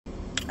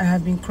I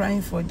have been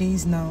crying for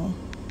days now.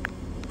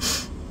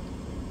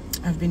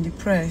 I've been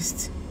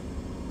depressed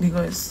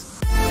because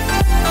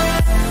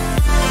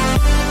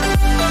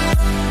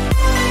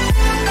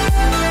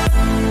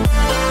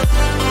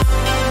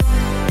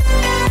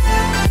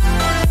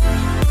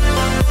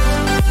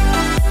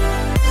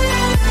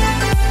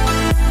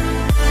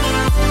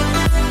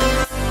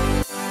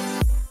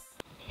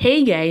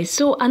Hey guys,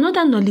 so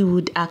another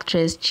Nollywood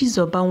actress,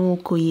 Chizoba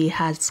Nwokoye,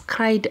 has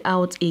cried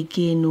out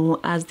again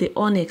as the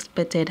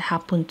unexpected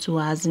happened to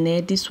her.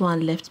 This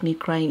one left me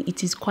crying.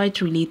 It is quite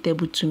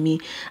relatable to me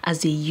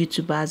as a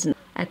YouTuber.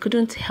 I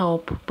couldn't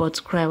help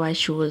but cry while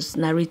she was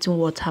narrating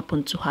what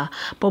happened to her.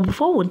 But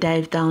before we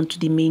dive down to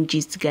the main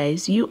gist,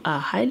 guys, you are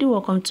highly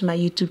welcome to my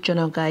YouTube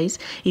channel, guys.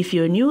 If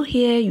you're new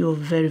here, you're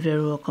very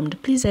welcome.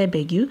 Please, I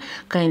beg you,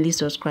 kindly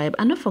subscribe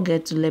and don't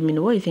forget to let me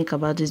know what you think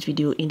about this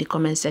video in the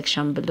comment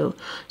section below.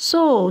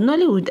 So,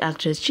 Nollywood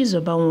actress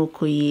Chizoba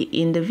Nwokoye,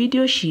 in the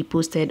video she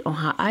posted on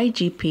her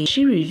IG page,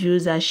 she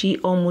reveals that she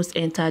almost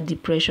entered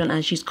depression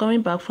and she's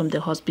coming back from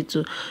the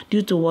hospital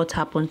due to what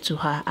happened to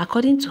her.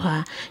 According to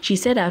her, she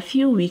said a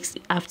few weeks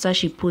after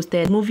she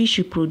posted a movie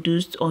she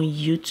produced on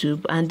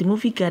YouTube, and the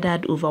movie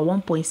gathered over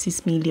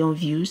 1.6 million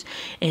views,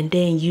 and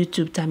then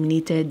YouTube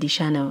terminated the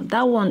channel.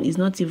 That one is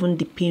not even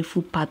the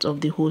painful part of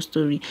the whole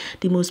story.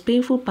 The most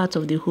painful part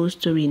of the whole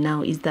story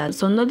now is that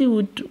some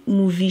Nollywood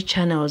movie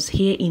channels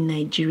here in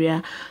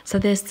Nigeria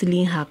started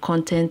stealing her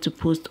content to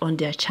post on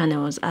their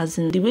channels. As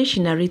in, the way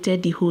she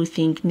narrated the whole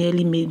thing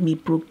nearly made me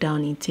broke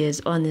down in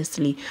tears,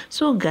 honestly.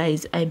 So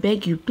guys, I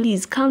beg you,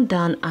 please calm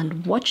down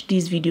and watch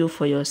this video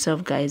for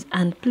yourself, guys.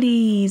 And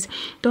please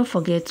don't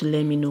forget to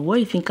let me know what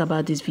you think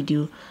about this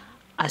video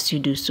as you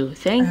do so.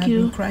 Thank you.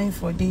 I've been crying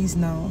for days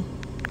now.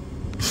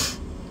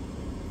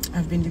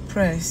 I've been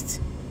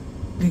depressed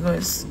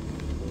because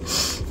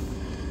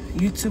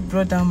YouTube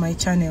brought down my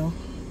channel.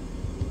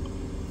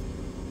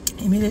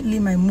 Immediately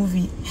my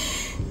movie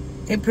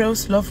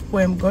April's Love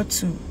Poem got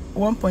to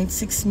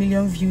 1.6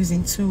 million views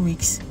in 2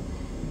 weeks.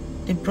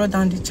 They brought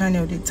down the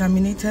channel. They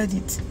terminated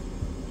it,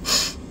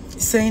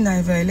 saying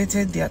I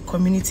violated their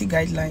community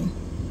guideline.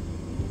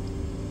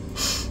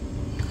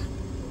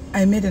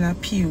 I made an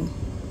appeal,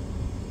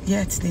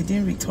 yet they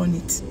didn't return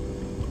it.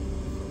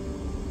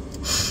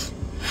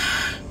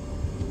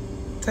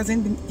 It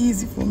hasn't been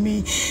easy for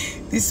me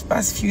these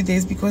past few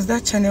days because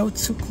that channel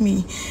took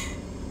me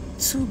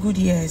 2 good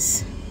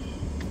years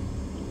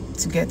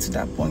to get to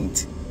that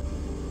point.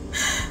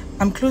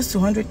 I'm close to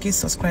 100k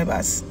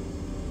subscribers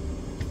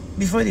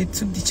before they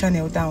took the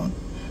channel down.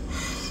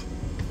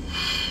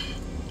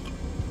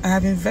 I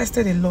have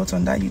invested a lot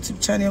on that YouTube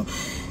channel,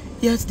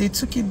 yet they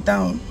took it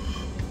down.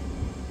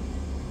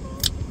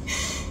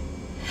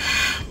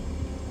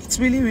 It's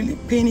really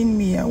paining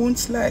me, I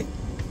won't lie.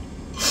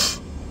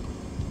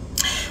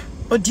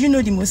 But do you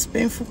know the most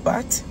painful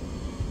part?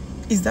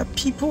 Is that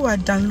people are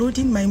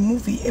downloading my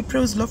movie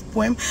April's Love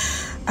Poem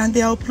and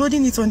they are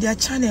uploading it on their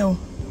channel.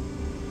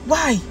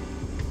 Why?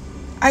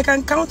 I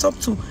can count up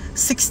to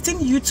 16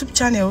 YouTube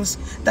channels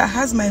that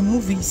has my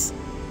movies,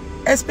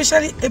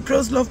 especially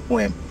April's Love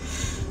Poem.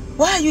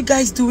 Why are you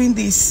guys doing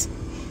this?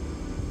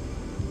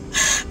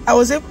 I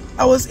was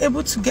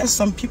able to get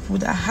some people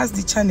that has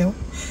the channel.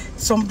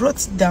 Some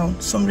brought it down,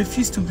 some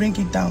refused to bring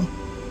it down.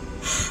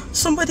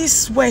 Somebody's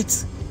sweat,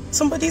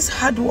 somebody's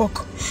hard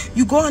work.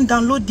 You go and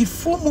download the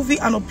full movie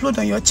and upload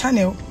on your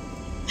channel.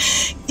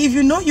 If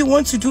you know you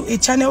want to do a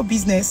channel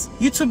business,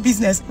 YouTube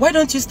business, why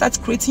don't you start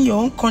creating your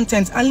own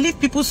content and leave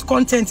people's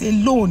content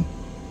alone?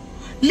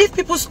 Leave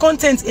people's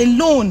content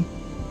alone.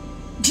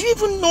 Do you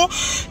even know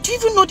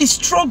the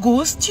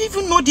struggles? Do you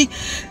even know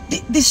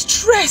the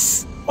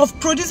stress of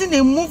producing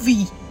a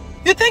movie?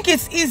 You think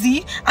it's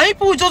easy and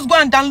people will just go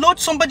and download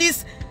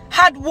somebody's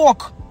hard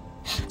work,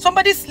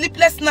 somebody's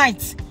sleepless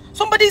nights,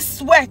 somebody's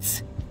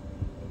sweat?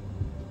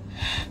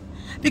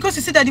 Because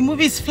you see that the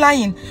movie is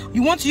flying,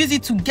 you want to use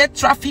it to get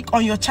traffic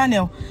on your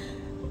channel.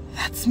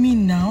 That's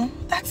mean now.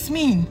 That's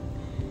mean.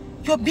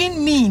 You're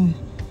being mean.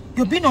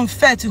 You're being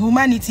unfair to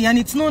humanity and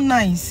it's not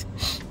nice.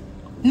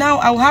 Now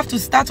I will have to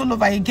start all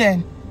over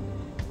again.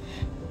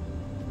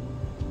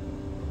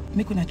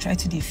 Make una try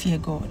to fear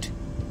God.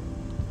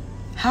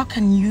 How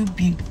can you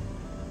be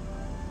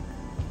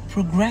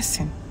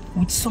progressing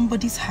with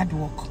somebody's hard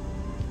work?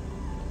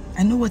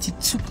 I know what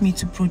it took me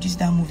to produce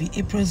that movie,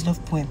 April's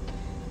Love Poem.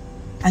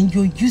 And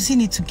you're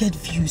using it to get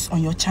views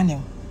on your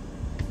channel.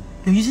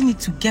 You're using it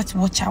to get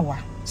watch hour,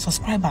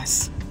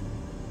 subscribers.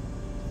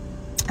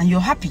 And you're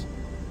happy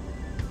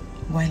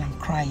while I'm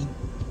crying.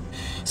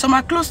 Some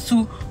are close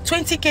to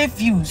 20k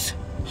views.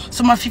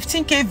 Some are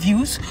 15k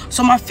views.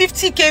 Some are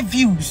 50k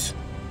views.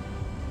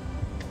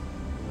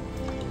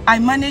 I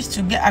managed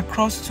to get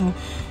across to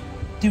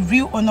the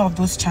real owner of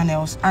those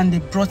channels and they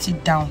brought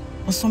it down.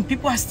 But some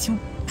people are still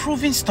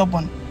proving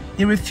stubborn.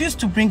 They refuse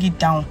to bring it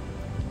down.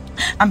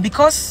 And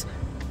because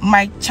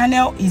my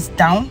channel is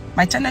down,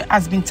 my channel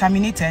has been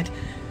terminated,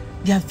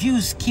 their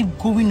views keep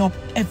going up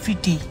every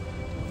day.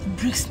 It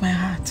breaks my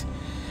heart.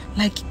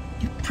 Like,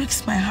 it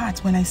breaks my heart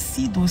when I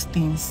see those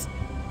things.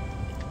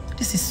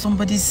 This is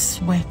somebody's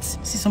sweat.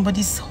 This is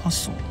somebody's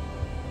hustle.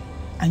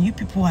 And you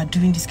people are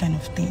doing this kind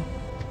of thing.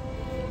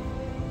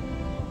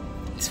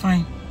 It's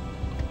fine.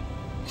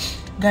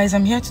 Guys,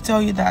 I'm here to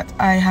tell you that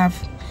I have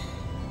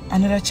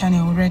another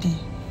channel already.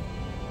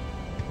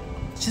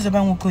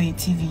 Chizoba Nwokoye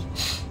TV.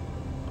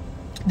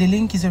 The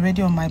link is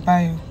already on my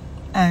bio.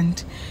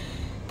 And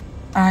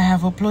I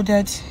have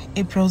uploaded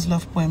April's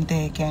love poem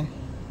there again.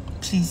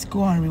 Please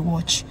go and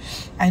rewatch.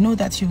 I know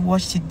that you've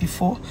watched it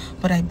before,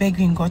 but I beg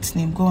you in God's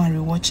name, go and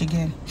rewatch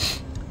again.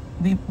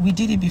 We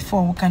did it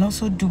before, we can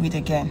also do it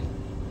again.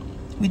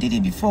 We did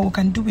it before, we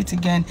can do it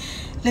again.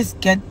 Let's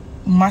get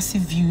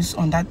massive views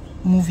on that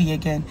movie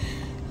again.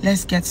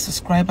 Let's get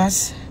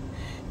subscribers.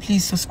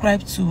 Please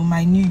subscribe to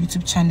my new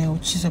YouTube channel,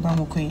 Chizoba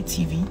Nwokoye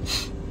TV.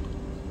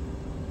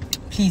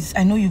 Please,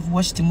 I know you've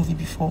watched the movie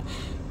before.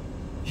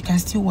 You can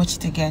still watch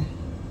it again.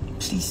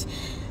 Please,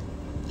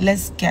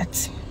 let's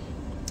get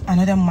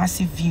another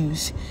massive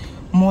views,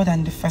 more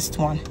than the first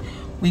one.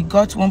 We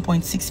got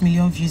 1.6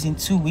 million views in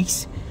 2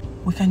 weeks.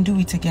 We can do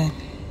it again.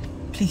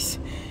 Please,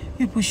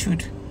 people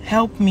should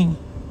help me.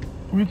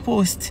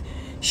 Repost,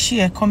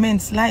 share,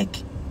 comment, like.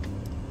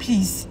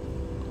 Please.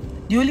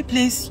 The only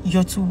place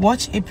you're to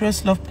watch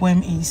April's love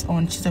poem is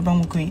on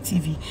Chizoba Nwokoye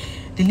TV.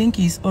 The link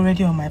is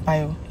already on my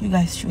bio. You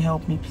guys should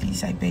help me,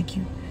 please. I beg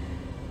you.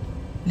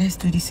 Let's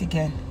do this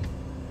again.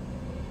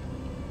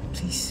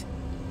 Please.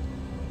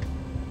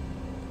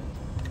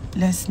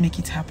 Let's make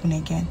it happen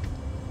again.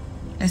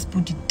 Let's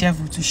put the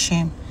devil to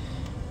shame.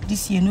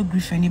 This year, no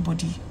grief for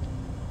anybody.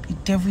 The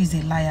devil is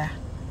a liar.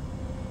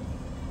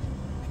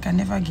 I can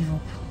never give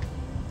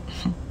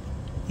up.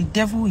 The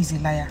devil is a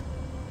liar.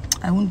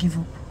 I won't give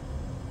up.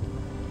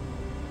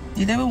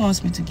 The devil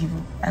wants me to give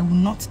up. I will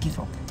not give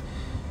up.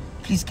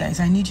 Please, guys,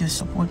 I need your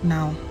support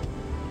now.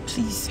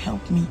 Please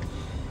help me.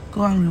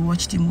 Go and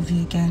rewatch the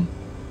movie again.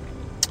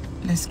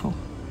 Let's go.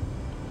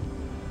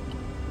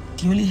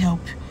 The only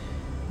help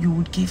you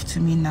would give to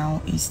me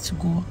now is to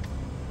go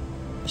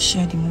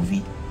share the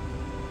movie,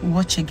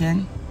 watch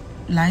again,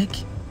 like,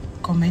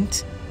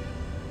 comment.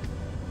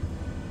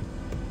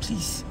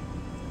 Please.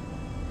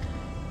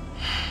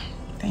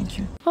 Thank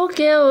you.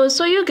 Okay,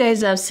 so you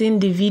guys have seen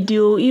the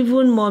video.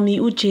 Even Mommy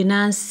Uche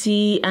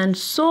Nancy and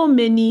so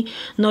many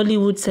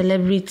Nollywood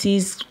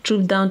celebrities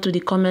trooped down to the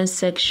comment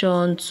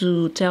section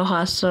to tell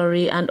her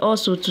sorry and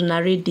also to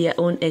narrate their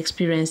own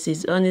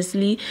experiences.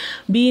 Honestly,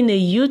 being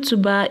a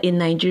YouTuber in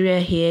Nigeria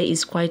here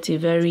is quite a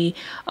very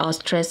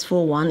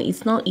stressful one.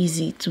 It's not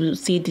easy, to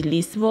say the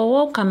least. But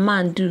what can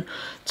man do?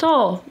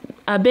 So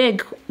I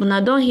beg, when I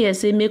don't hear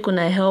say make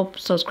una help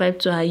subscribe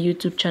to her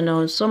YouTube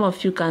channel. Some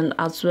of you can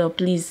as well.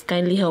 Please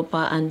kindly help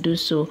her and do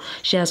so.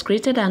 She has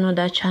created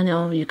another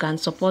channel. You can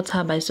support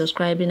her by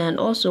subscribing and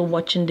also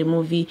watching the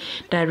movie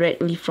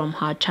directly from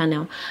her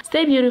channel.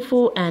 Stay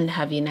beautiful and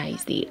have a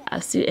nice day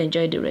as you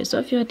enjoy the rest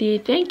of your day.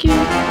 Thank you.